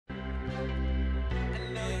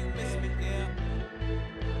know you miss me, yeah.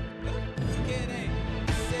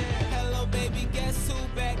 Hello, baby, guess who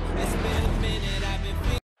back? It's been a minute, I've been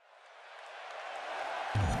feeling.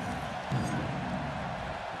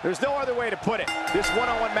 There's no other way to put it. This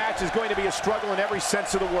one-on-one match is going to be a struggle in every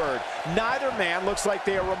sense of the word. Neither man looks like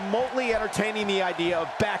they are remotely entertaining the idea of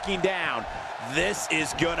backing down. This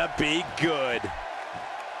is gonna be good.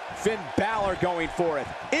 Finn Balor going for it,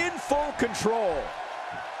 in full control.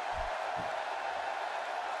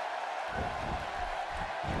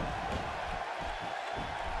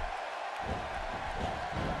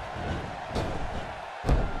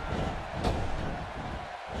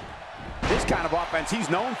 This kind of offense he's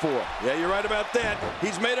known for. Yeah, you're right about that.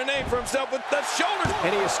 He's made a name for himself with the shoulders.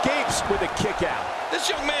 And he escapes with a kick out. This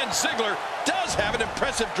young man, Ziggler, does have an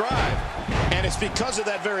impressive drive. And it's because of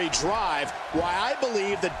that very drive why I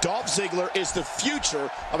believe that Dolph Ziggler is the future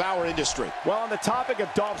of our industry. Well, on the topic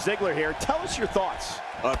of Dolph Ziggler here, tell us your thoughts.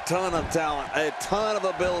 A ton of talent, a ton of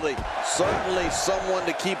ability. Certainly someone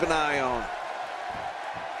to keep an eye on.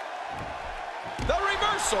 The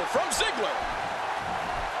reversal from Ziggler.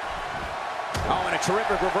 Oh, and a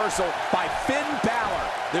terrific reversal by Finn Balor.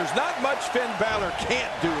 There's not much Finn Balor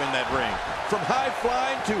can't do in that ring. From high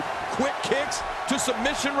flying to quick kicks to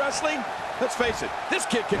submission wrestling. Let's face it, this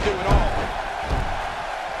kid can do it all.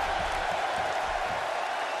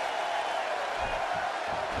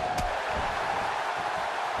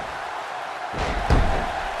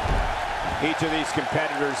 Each of these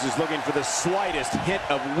competitors is looking for the slightest hint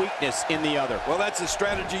of weakness in the other. Well, that's a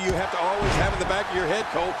strategy you have to always have in the back of your head,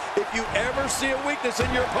 Cole. If you ever see a weakness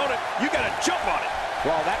in your opponent, you got to jump on it.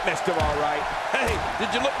 Well, that missed him all right. Hey, did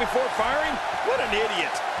you look before firing? What an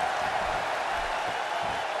idiot.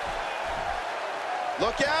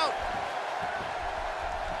 Look out!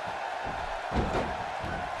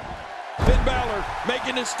 Finn Balor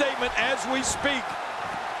making his statement as we speak.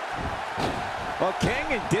 Well,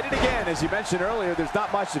 King did it again. As you mentioned earlier, there's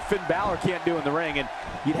not much that Finn Balor can't do in the ring, and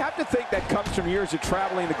you'd have to think that comes from years of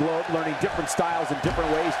traveling the globe, learning different styles and different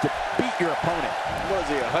ways to beat your opponent. What is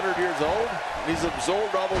he, 100 years old? He's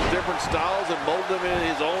absorbed all those different styles and molded them in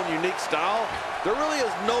his own unique style. There really is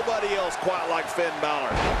nobody else quite like Finn Balor.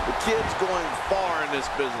 The kid's going far in this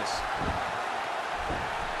business.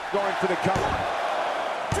 Going for the cover.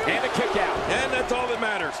 And a kick out. And that's all that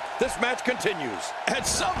matters. This match continues. At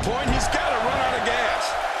some point, he's got to run out of gas.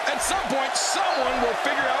 At some point, someone will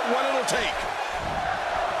figure out what it'll take.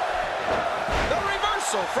 The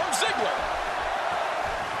reversal from Ziggler.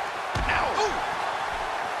 Ow! Ooh.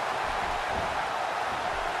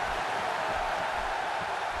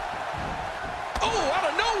 Oh, out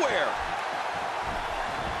of nowhere.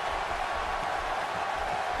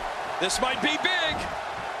 This might be big.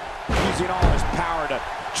 Using all his power to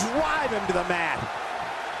drive him to the mat.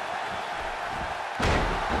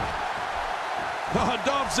 Oh,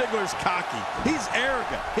 Dolph Ziggler's cocky. He's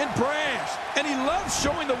arrogant and brash, and he loves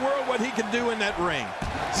showing the world what he can do in that ring.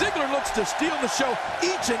 Ziggler looks to steal the show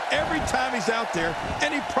each and every time he's out there,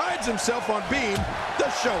 and he prides himself on being the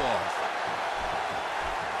show-off.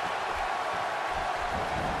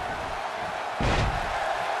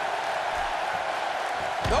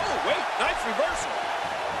 Oh, wait, nice reversal.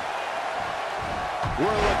 We're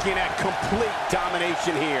looking at complete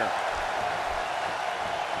domination here.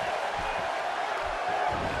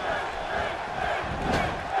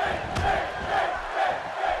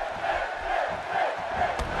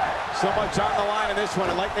 So much on the line in this one,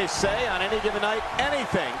 and like they say, on any given night,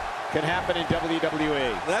 anything can happen in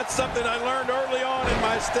WWE. That's something I learned early on in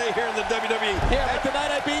my stay here in the WWE. Yeah, like tonight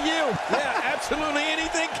I beat you. Yeah, absolutely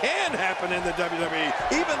anything can happen in the WWE.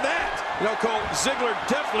 Even that. You know, Cole, Ziggler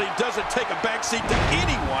definitely doesn't take a backseat to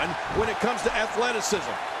anyone when it comes to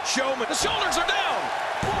athleticism. Showman. The shoulders are down.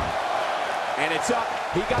 And it's up.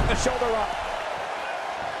 He got the shoulder up.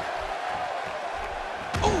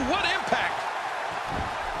 Ooh, what impact.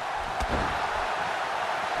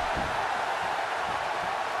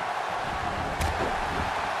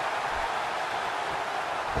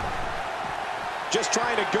 Just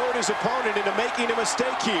trying to goad his opponent into making a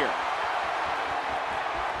mistake here.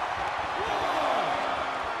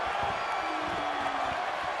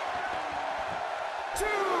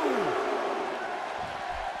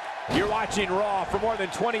 You're watching Raw. For more than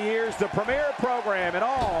 20 years, the premier program in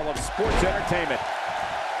all of sports entertainment.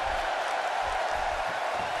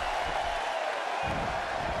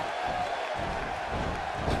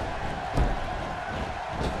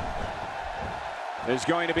 There's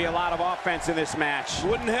going to be a lot of offense in this match.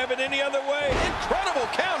 Wouldn't have it any other way. Incredible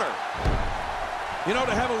counter. You know,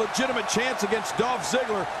 to have a legitimate chance against Dolph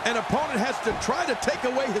Ziggler, an opponent has to try to take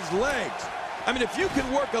away his legs. I mean, if you can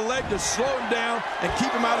work a leg to slow him down and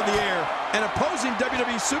keep him out of the air, an opposing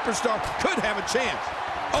WWE superstar could have a chance.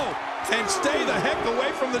 Oh, and stay the heck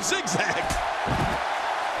away from the zigzag.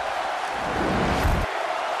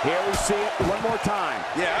 Here we see it one more time.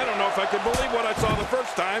 Yeah, I don't know if I can believe what I saw the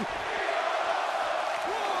first time.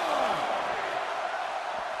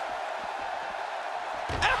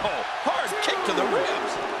 Ow! Hard kick to the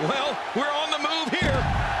ribs. Well, we're on the move here.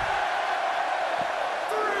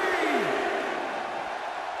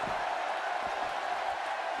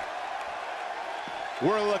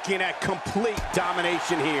 We're looking at complete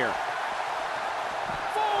domination here.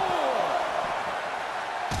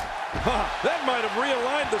 That might have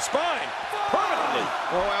realigned the spine permanently.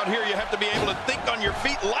 Oh, out here you have to be able to think on your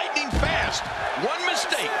feet lightning fast. One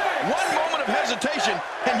mistake, one moment of hesitation,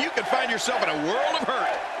 and you could find yourself in a world of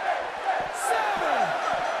hurt.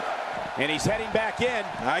 And he's heading back in.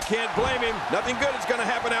 I can't blame him. Nothing good is going to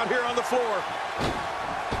happen out here on the floor.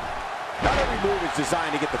 Not every move is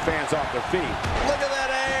designed to get the fans off their feet. Look at that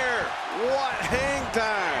air. What hang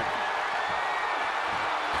time.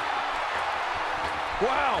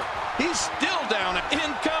 Wow, he's still down.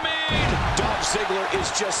 Incoming. Dolph Ziggler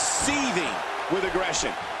is just seething with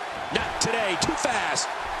aggression. Not today, too fast.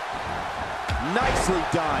 Nicely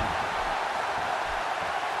done.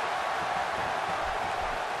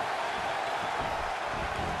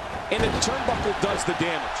 And the turnbuckle does the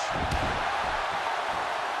damage.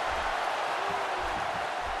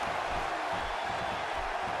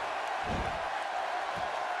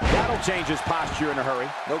 That'll change his posture in a hurry.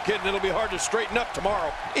 No kidding, it'll be hard to straighten up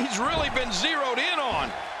tomorrow. He's really been zeroed in on,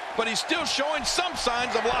 but he's still showing some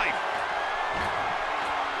signs of life.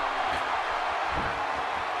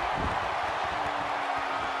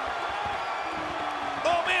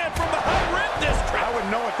 Oh, man, from the high rim district. I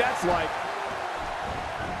wouldn't know what that's like.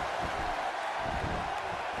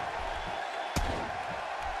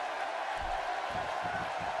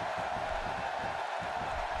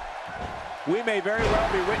 We may very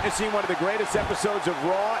well be witnessing one of the greatest episodes of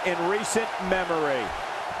Raw in recent memory.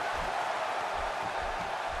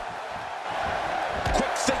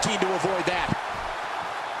 Quick thinking to avoid that.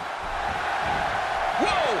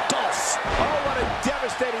 Whoa! Dolph. Oh, what a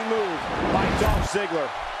devastating move by Dolph Ziggler.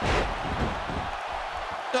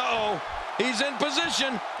 Uh-oh, he's in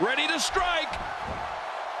position, ready to strike.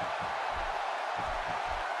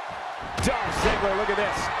 Dolph Ziggler, look at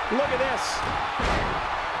this. Look at this.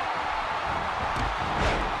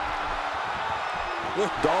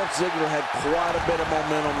 Dolph Ziggler had quite a bit of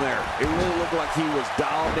momentum there. It really looked like he was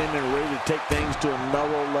dialed in and ready to take things to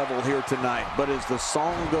another level here tonight. But as the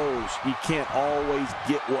song goes, you can't always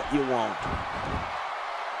get what you want.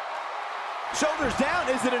 Shoulders down,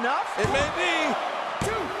 is it enough? It may be.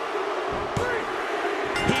 2, 3.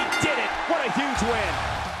 He did it. What a huge win.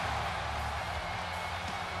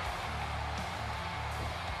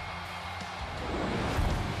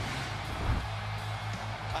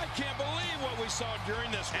 I can't believe what we saw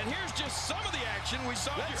during this. And here's just some of the action we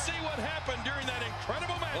saw. Let's see what happened during that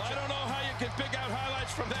incredible match. Well, I don't know how you can pick out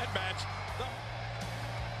highlights from that match.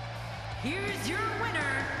 Here's your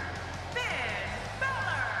winner, Finn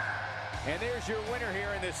Balor. And there's your winner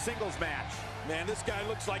here in this singles match. Man, this guy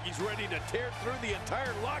looks like he's ready to tear through the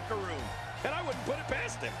entire locker room. And I wouldn't put it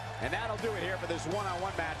past him. And that'll do it here for this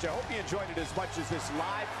one-on-one match. I hope you enjoyed it as much as this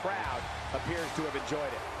live crowd appears to have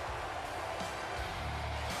enjoyed it.